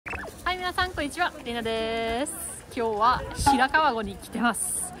皆さんこんにちは、りなです。今日は白川郷に来てま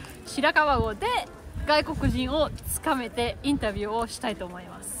す。白川郷で外国人をつかめてインタビューをしたいと思い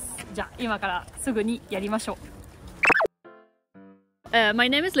ます。じゃあ今からすぐにやりましょう。My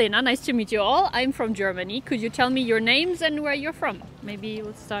name is Lena. Nice to meet you all. I'm from Germany. Could you tell me your names and where you're from? Maybe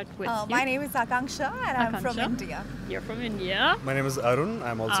we'll start with you. My name is Akanksha and I'm from India. You're from India. My name is Arun.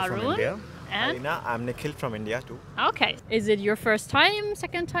 I'm also from India. And Alina, I'm Nikhil from India too. okay, is it your first time,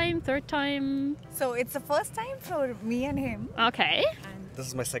 second time, third time? So it's the first time for me and him. Okay. This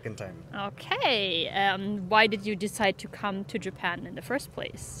is my second time. Okay. Why did you decide to come to Japan in the first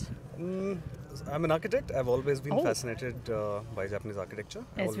place? I'm an architect. I've always been fascinated by Japanese architecture.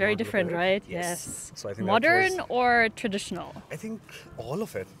 It's very different, right? Yes. So I think modern or traditional? I think all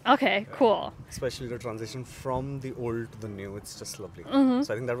of it. Okay, cool. Especially the transition from the old to the new. It's just lovely.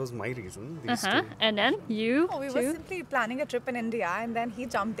 So I think that was my reason. These two. And then you We were simply planning a trip in India and then he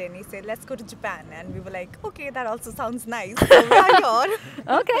jumped in. He said, let's go to Japan. And we were like, okay, that also sounds nice. So we are here.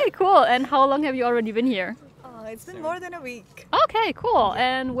 Okay, cool. And how long have you already been here? It's been more than a week. Okay, cool.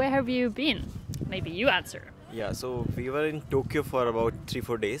 And where have you been? Maybe you answer. Yeah, so we were in Tokyo for about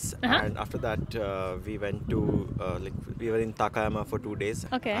 3-4 days, and after that we went to we were in Takayama for 2 days.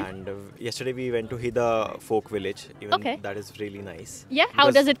 Okay. And yesterday we went to Hida folk village. Even that is really nice. Yeah, how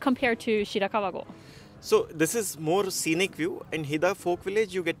does it compare to Shirakawa-go? So this is more scenic view. In Hida folk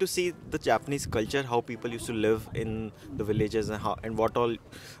village, you get to see the Japanese culture, how people used to live in the villages, and what all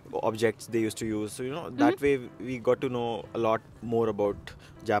objects they used to use. So that way we got to know a lot more about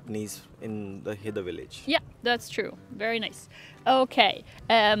Japanese in the Hida village. Yeah, that's true. Very nice. Okay.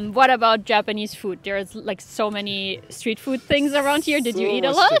 What about Japanese food? There's like so many street food things around here. Did you eat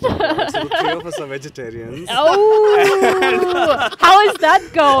a lot? So the three of us are vegetarians. Oh, how is that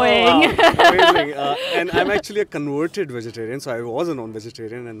going? Amazing. And I'm actually a converted vegetarian. So I was a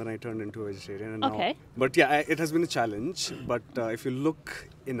non-vegetarian and then I turned into a vegetarian. And now, but yeah, it has been a challenge. But if you look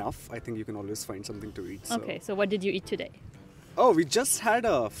enough, I think you can always find something to eat. So. Okay, so what did you eat today? Oh, we just had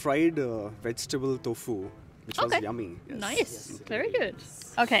a fried vegetable tofu, which was yummy. Yes. Nice. Very good.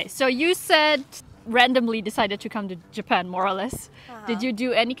 Okay, so you said randomly decided to come to Japan, more or less. Did you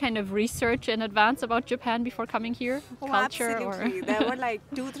do any kind of research in advance about Japan before coming here? Culture absolutely. There were like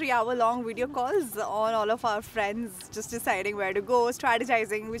 2-3 hour long video calls on all of our friends, just deciding where to go,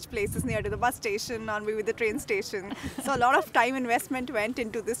 strategizing which place is near to the bus station or maybe the train station. So a lot of time investment went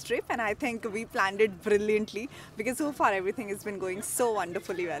into this trip, and I think we planned it brilliantly because so far everything has been going so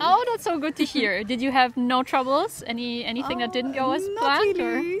wonderfully well. Oh, that's so good to hear. Did you have no troubles? Anything that didn't go as planned?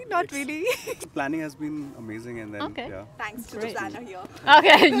 Not really. Planning has been amazing, and then Thanks to the planner here.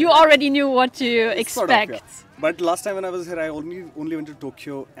 Okay, you already knew what to expect. Sort of, But last time when I was here, I only went to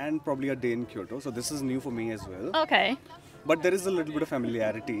Tokyo and probably a day in Kyoto. So this is new for me as well. Okay. But there is a little bit of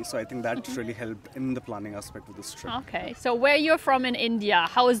familiarity, so I think that really helped in the planning aspect of this trip. Okay, so where you're from in India,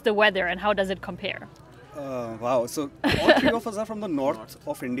 how is the weather and how does it compare? Wow, so all three of us are from the north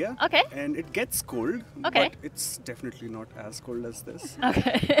of India. Okay. And it gets cold, but it's definitely not as cold as this.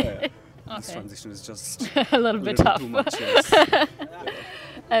 Okay. This transition is just a little bit tough. Too much, yes.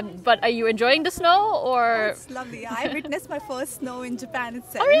 But are you enjoying the snow or? It's lovely. I witnessed my first snow in Japan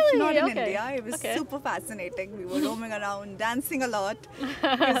itself, really? not in India. It was super fascinating. We were roaming around, dancing a lot.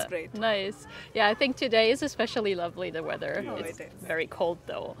 It was great. Nice. Yeah, I think today is especially lovely, the weather. It is. Very cold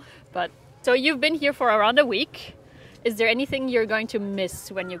though. But so you've been here for around a week. Is there anything you're going to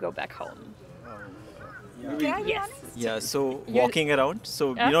miss when you go back home? Yes. Yeah, so walking around.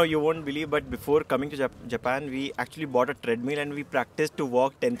 So, you won't believe, but before coming to Japan, we actually bought a treadmill and we practiced to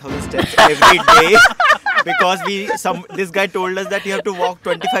walk 10,000 steps every day. Because this guy told us that you have to walk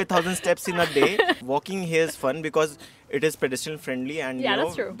 25,000 steps in a day. Walking here is fun because it is pedestrian friendly, and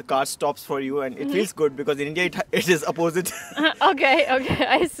the car stops for you, and it feels good because in India it is opposite. Okay,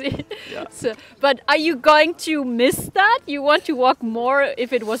 I see. Yeah. So, but are you going to miss that? You want to walk more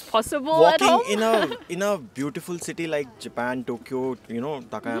if it was possible at home? Walking in a beautiful city like Japan, Tokyo,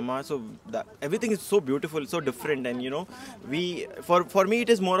 Takayama, so everything is so beautiful, so different, and for me it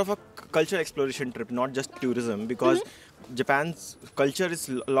is more of a cultural exploration trip, not just tourism, because Japan's culture is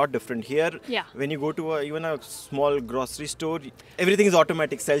a lot different. Here, when you go to even a small grocery store, everything is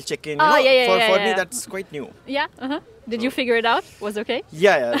automatic, self-check-in. For me, that's quite new. Yeah. Did you figure it out? Was okay?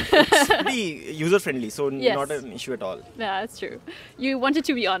 Yeah. It's pretty user friendly, so Yes. not an issue at all. Yeah, that's true. You wanted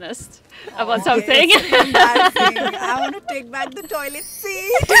to be honest about something. It's embarrassing. I want to take back the toilet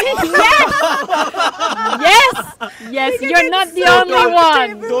seat. Yes, you're not the only one.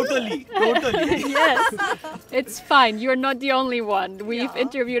 Totally. Yes, it's fine. You're not the only one. We've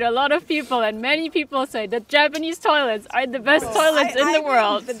interviewed a lot of people, and many people say that Japanese toilets are the best toilets in the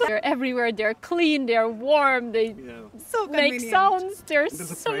world. They're everywhere. They're clean. They're warm. They So make convenient. sounds. They're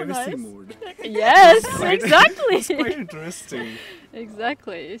There's a so privacy nice. mode. Yes, exactly. It's quite interesting.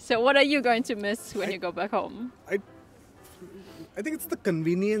 Exactly. So, what are you going to miss when you go back home? I think it's the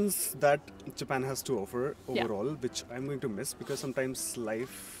convenience that Japan has to offer overall, which I'm going to miss, because sometimes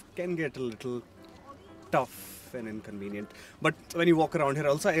life can get a little tough and inconvenient. But when you walk around here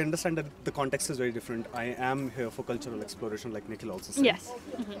also, I understand that the context is very different. I am here for cultural exploration, like Nikhil also said. Yes.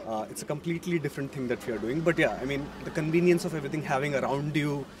 It's a completely different thing that we are doing. But yeah, I mean, the convenience of everything having around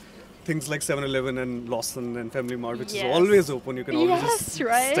you, things like 7-Eleven and Lawson and Family Mart, which is always open. You can always just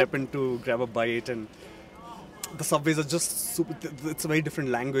step in to grab a bite, and the subways are just super, it's a very different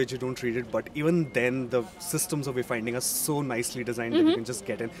language, you don't read it, but even then the systems of wayfinding are so nicely designed that you can just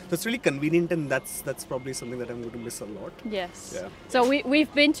get in. So it's really convenient, and that's probably something that I'm going to miss a lot. Yes. Yeah. So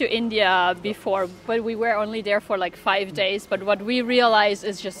we've been to India before, but we were only there for like 5 days. But what we realized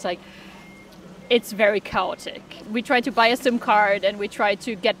is just like, it's very chaotic. We tried to buy a SIM card and we tried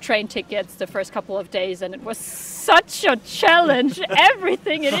to get train tickets the first couple of days, and it was such a challenge.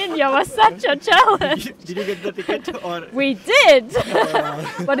 Everything in India was such a challenge. Did you get the ticket or? We did,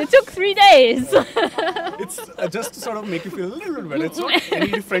 but it took 3 days. It's just to sort of make you feel a little bit better. It's not any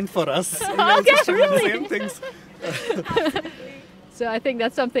different for us. We Okay, also struggle with the really? same things. So I think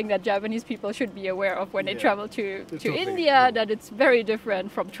that's something that Japanese people should be aware of when they travel to Totally. India, that it's very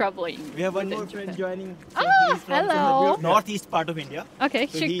different from traveling. We have one within more friend Japan. joining. Ah, He's from hello. the northeast part of India. Okay,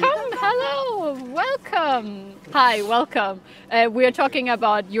 So she he- come. Hello, welcome. Hi, welcome. We are talking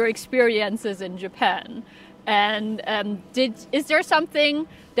about your experiences in Japan, and is there something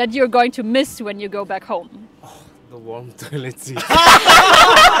that you're going to miss when you go back home? The warm toilet seat.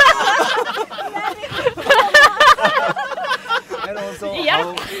 And also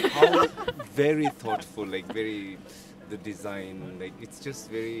how very thoughtful, like very the design, like it's just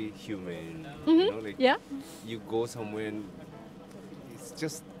very human. You know, like you go somewhere and it's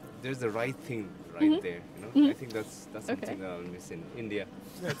just there's the right thing right there. You know, I think that's something that I'll miss in India.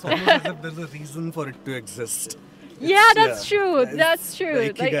 It's almost as if there's a reason for it to exist. Yeah, that's true. That's true.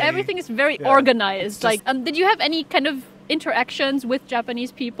 the Like ikigai. everything is very organized. Like, did you have any kind of interactions with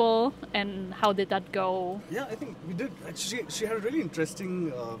Japanese people, and how did that go? Yeah, I think we did. Actually, she had a really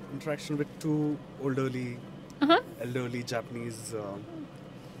interesting interaction with two elderly Japanese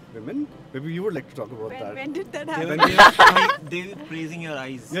women. Maybe you would like to talk about that. When did that They happen? were praising your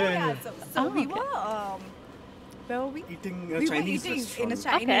eyes. So we were, where were we? Eating We were Chinese eating restaurant. in a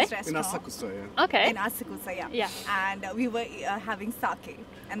Chinese In restaurant. Asakusa, yeah. Okay. In Asakusa, Yeah. And we were having sake.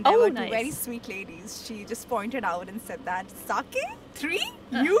 And there Oh, were two nice. very sweet ladies. She just pointed out and said that, sake? 3?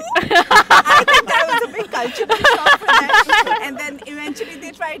 You? I think that was a big cultural shock for them. And then eventually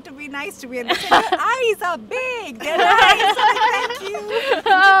they tried to be nice to me and they said, your eyes are big. They're nice. I'm like, thank you.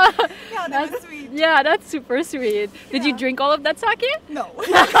 Yeah, that was sweet. Yeah, that's super sweet. Did you drink all of that sake? No.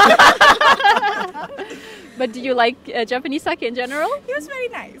 But do you like Japanese sake in general? It was very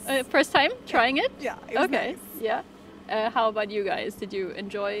nice. First time trying it? Yeah, it was Okay. nice. Yeah. How about you guys? Did you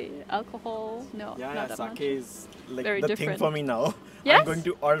enjoy alcohol? No, Yeah, not that sake much. is like Very the different. thing for me now. Yes? I'm going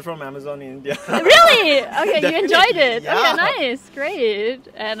to order from Amazon in India. Really? Okay, you enjoyed it. Yeah. Okay, nice, great.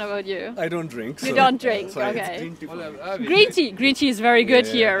 And how about you? I don't drink. You so- don't drink, so it's okay. green tea for me. Green tea is very good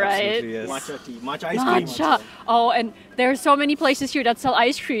here, right? Absolutely, yes. Matcha tea, matcha ice cream. Matcha. Oh, and there are so many places here that sell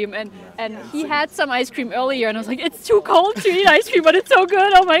ice cream, and he had some ice cream earlier, and I was like, it's too cold to eat ice cream, but it's so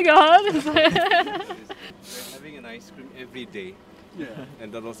good. Oh my god! We're having an ice cream every day. Yeah.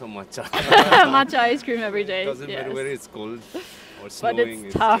 And then also matcha. Matcha ice cream every day. Doesn't matter yes. where it's cold or But snowing.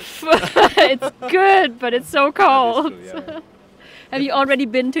 it's tough. It's good, but it's so cold. That is true, yeah. Have you already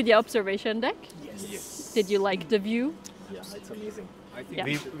been to the observation deck? Yes. Did you like the view? Yeah, it's amazing. I think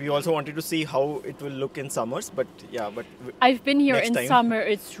Yeah. We also wanted to see how it will look in summers, but I've been here Next in time. summer.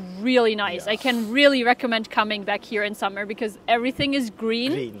 It's really nice. I can really recommend coming back here in summer because everything is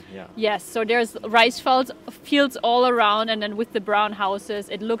green. yeah. Yes, so there's rice fields all around, and then with the brown houses,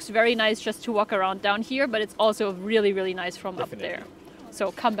 it looks very nice just to walk around down here, but it's also really, really nice from up there.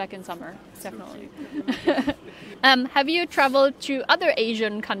 So come back in summer, definitely. Have you traveled to other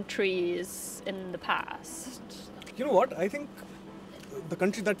Asian countries in the past? You know what? I think the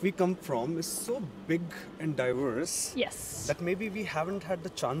country that we come from is so big and diverse. Yes. That maybe we haven't had the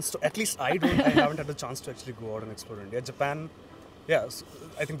chance to, at least I haven't had the chance to actually go out and explore India. Japan, yeah, so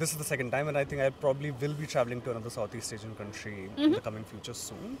I think this is the second time, and I think I probably will be traveling to another Southeast Asian country in the coming future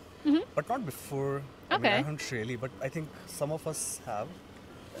soon. But not before. I mean, I haven't really, but I think some of us have.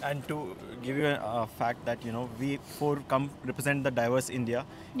 And to give you a fact that, you know, we four come represent the diverse India.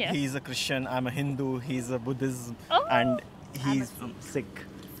 Yes. He's a Christian, I'm a Hindu, he's a Buddhist, and he's Sikh.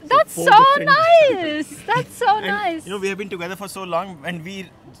 That's four so different- nice. That's so And, nice. you know, we have been together for so long, and we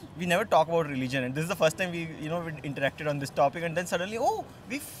never talk about religion. And this is the first time we interacted on this topic. And then suddenly,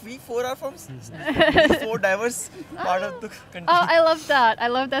 we four are from four diverse part of the country. Oh, I love that. I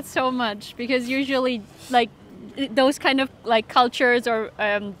love that so much, because usually, like, those kind of like cultures or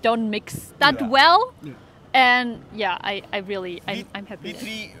don't mix that well. Yeah. And yeah, I'm happy. We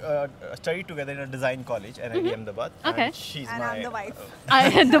three studied together in a design college at IIT Ahmedabad. Okay. And she's And I'm the wife. I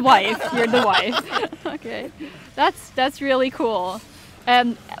am the wife. You're the wife. Okay, that's really cool.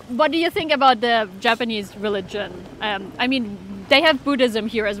 What do you think about the Japanese religion? I mean, they have Buddhism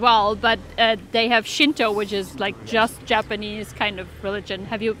here as well, but they have Shinto, which is like just Japanese kind of religion.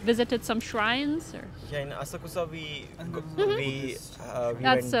 Have you visited some shrines? Or? Yeah, in Asakusa we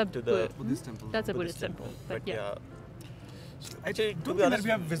That's went to the Buddhist temple. That's a Buddhist temple. But yeah. Actually, to Don't be think that honest, we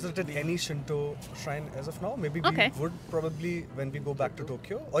have visited any Shinto shrine as of now. Maybe we would probably when we go back to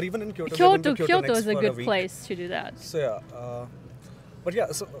Tokyo, or even in Kyoto. Kyoto next is a for good week. place to do that. So yeah, but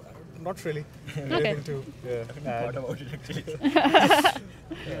yeah, so not really. Anything to add. about it actually.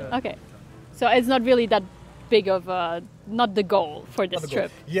 Okay, so it's not really that big of not the goal for this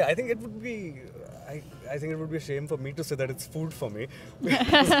trip. Yeah, I think it would be. I think it would be a shame for me to say that it's food for me.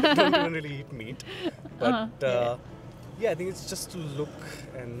 I don't even really eat meat. But yeah, I think it's just to look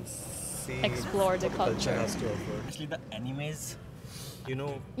and see. Explore the what culture. has to offer. Actually, the animes, you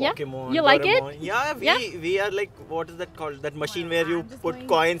know, Yeah? Pokemon. You like it? Doraemon. Yeah, we are like, what is that called? That machine where you just put going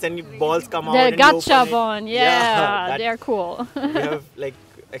coins and balls come out. The and you open gacha it. one, yeah, that- they're cool. We have like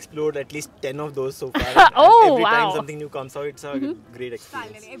explored at least 10 of those so far. Oh, Every wow. time something new comes out, it's a great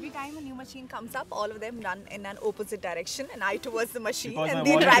experience. Finally, every time a new machine comes up, all of them run in an opposite direction, and I towards the machine, Because my and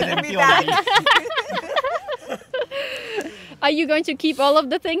they wallet is drag me empty back. Are you going to keep all of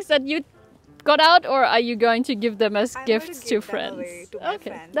the things that you got out, or are you going to give them as I'm going gifts to to give them friends? away to my Okay,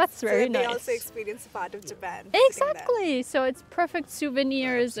 friends, that's so very that nice. They also experience a part of Japan. sitting there. Exactly. So it's perfect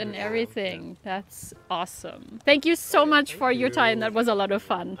souvenirs and everything. That's awesome. Thank you so much for your time. That was a lot of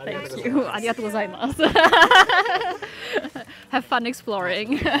fun. Thank you. Arigatou gozaimasu. Have fun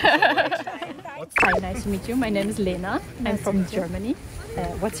exploring. Hi, nice to meet you. My name is Lena. I'm from Germany.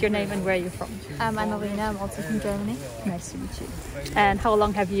 What's your name and where are you from? I'm Annalena. I'm also from Germany. Nice to meet you. And how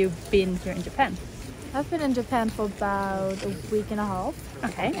long have you been here in Japan? I've been in Japan for about a week and a half.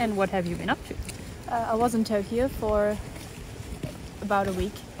 Okay, and what have you been up to? I was in Tokyo for about a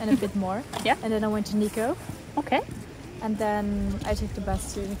week and a bit more. Yeah. And then I went to Nikko. Okay. And then I took the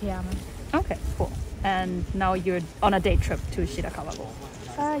bus to Nikayama. Okay, cool. And now you're on a day trip to Shirakawa-go.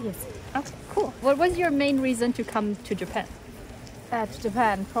 Yes. Okay, cool. What was your main reason to come to Japan? To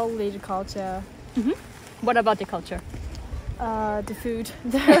Japan, probably the culture, What about the culture? the food,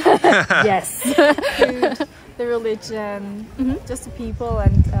 Yes. the religion, just the people,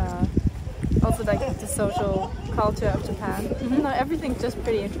 and also like the social culture of Japan. No, everything's just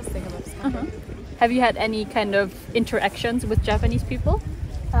pretty interesting about Japan. Have you had any kind of interactions with Japanese people?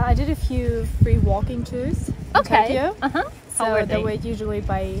 I did a few free walking tours in Tokyo. Uh-huh. So How were they they? were usually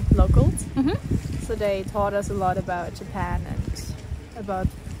by locals. So they taught us a lot about Japan and about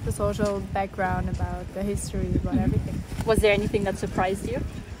the social background, about the history, about everything. Was there anything that surprised you?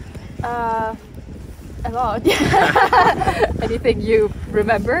 A lot. Anything you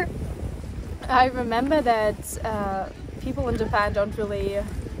remember? I remember that people in Japan don't really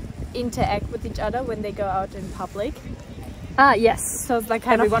interact with each other when they go out in public. Ah, yes. So it's like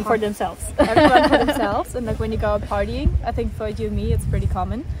kind Everyone of for themselves. everyone for themselves. And like when you go out partying, I think for you and me it's pretty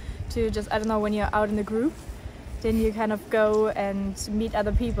common to just, I don't know, when you're out in a group, then you kind of go and meet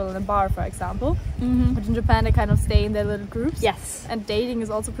other people in a bar, for example. But in Japan they kind of stay in their little groups. Yes. And dating is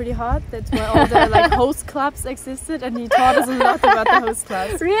also pretty hard. That's why all the like host clubs existed, and he taught us a lot about the host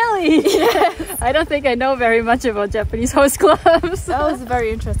clubs. Really? I don't think I know very much about Japanese host clubs. That was a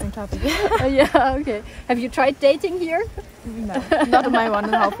very interesting topic. Yeah, okay. Have you tried dating here? No, not in my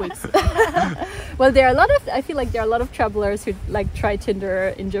 1.5 weeks. Well, there are a lot of, I feel like there are a lot of travelers who like try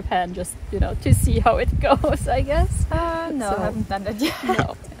Tinder in Japan just, you know, to see how it goes, I guess. No, So- I haven't done that yet.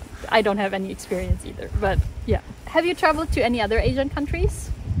 No, I don't have any experience either, but yeah. Have you traveled to any other Asian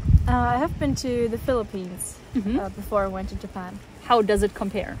countries? I have been to the Philippines before I went to Japan. how does it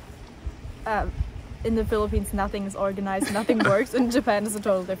compare? In the Philippines, nothing is organized, nothing works. In Japan, is a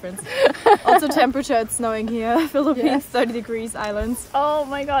total difference. Also, temperature, it's snowing here. Philippines, 30 degrees, islands. Oh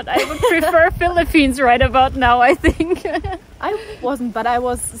my god, I would prefer Philippines right about now, I think. I wasn't, but I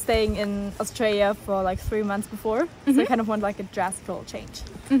was staying in Australia for like 3 months before. So I kind of want like a drastic change.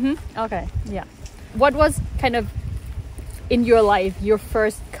 Okay, yeah. What was kind of in your life your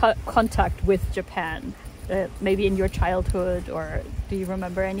first contact with Japan? Maybe in your childhood, or do you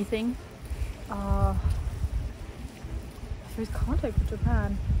remember anything? First contact with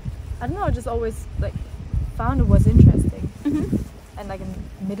Japan, I don't know, I just always like found it was interesting. And like in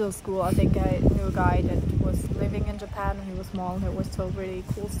middle school, I think I knew a guy that was living in Japan when he was small, and he always told really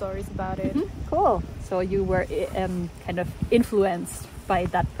cool stories about it. Cool. So you were kind of influenced by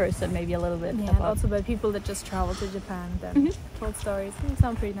that person, maybe a little bit. Yeah, and also by people that just traveled to Japan, then told stories. It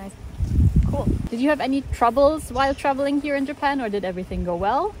sounded pretty nice. Cool. Did you have any troubles while traveling here in Japan, or did everything go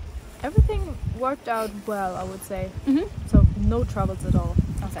well? Everything worked out well, I would say. So no troubles at all.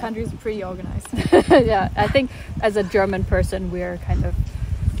 This country is pretty organized. Yeah, I think as a German person, we're kind of,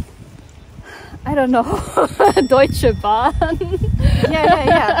 I don't know, Deutsche Bahn.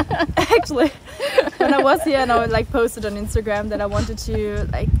 Yeah. Actually, when I was here and I would like posted on Instagram that I wanted to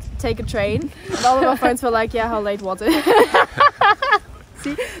like take a train, and all of my friends were like, "Yeah, how late was it?"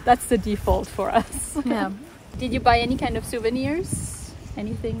 See, that's the default for us. Yeah. Did you buy any kind of souvenirs?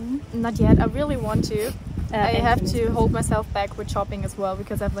 Anything? Not yet. I really want to. I have to hold myself back with shopping as well,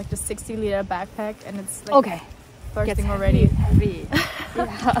 because I have like the 60-liter backpack and it's like bursting already. Heavy.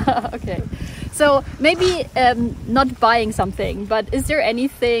 Yeah. Okay. So maybe not buying something, but is there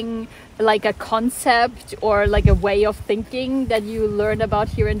anything like a concept or like a way of thinking that you learned about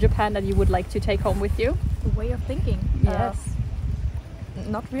here in Japan that you would like to take home with you? A way of thinking? Yes.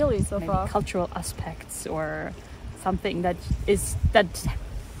 Not really so maybe far. Cultural aspects or something that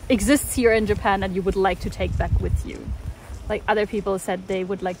exists here in Japan that you would like to take back with you. Like other people said they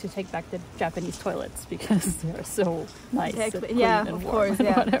would like to take back the Japanese toilets because they're so nice. Exactly. And Yeah, clean and of warm course. and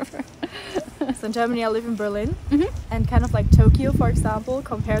Yeah. whatever. So in Germany, I live in Berlin, and kind of like Tokyo, for example,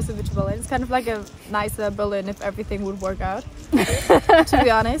 comparison with Berlin. It's kind of like a nicer Berlin if everything would work out, to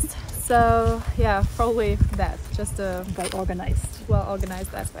be honest. So yeah, probably that, just a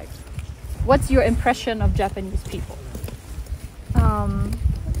well-organized aspect. What's your impression of Japanese people?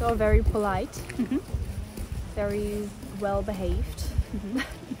 They're very polite, very well behaved,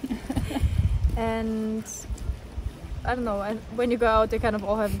 and I don't know. And when you go out, they kind of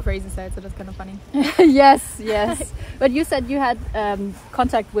all have crazy sides, so that's kind of funny. Yes. But you said you had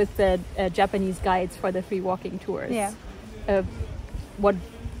contact with the Japanese guides for the free walking tours. Yeah. What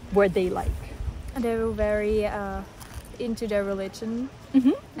were they like? They were very into their religion,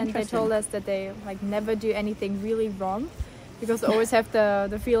 and they told us that they like never do anything really wrong, because they always have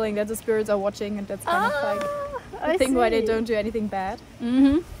the feeling that the spirits are watching, and that's kind of like the thing why they don't do anything bad.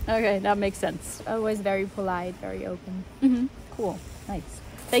 Okay, that makes sense. Always very polite, very open. Cool, nice.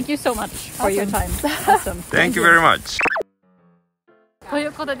 Thank you so much for your time. Awesome. Thank you very much. とい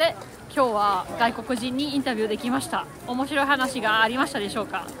うことで今日は外国人にインタビューできました。面白い話がありましたでしょう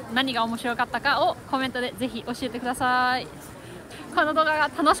か？何が面白かったかをコメントでぜひ教えてください。この動画が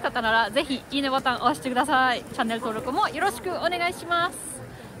楽しかったならぜひいいねボタンを押してください。チャンネル登録もよろしくお願いします。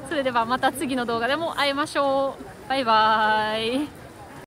それではまた次の動画でも会いましょう。バイバイ。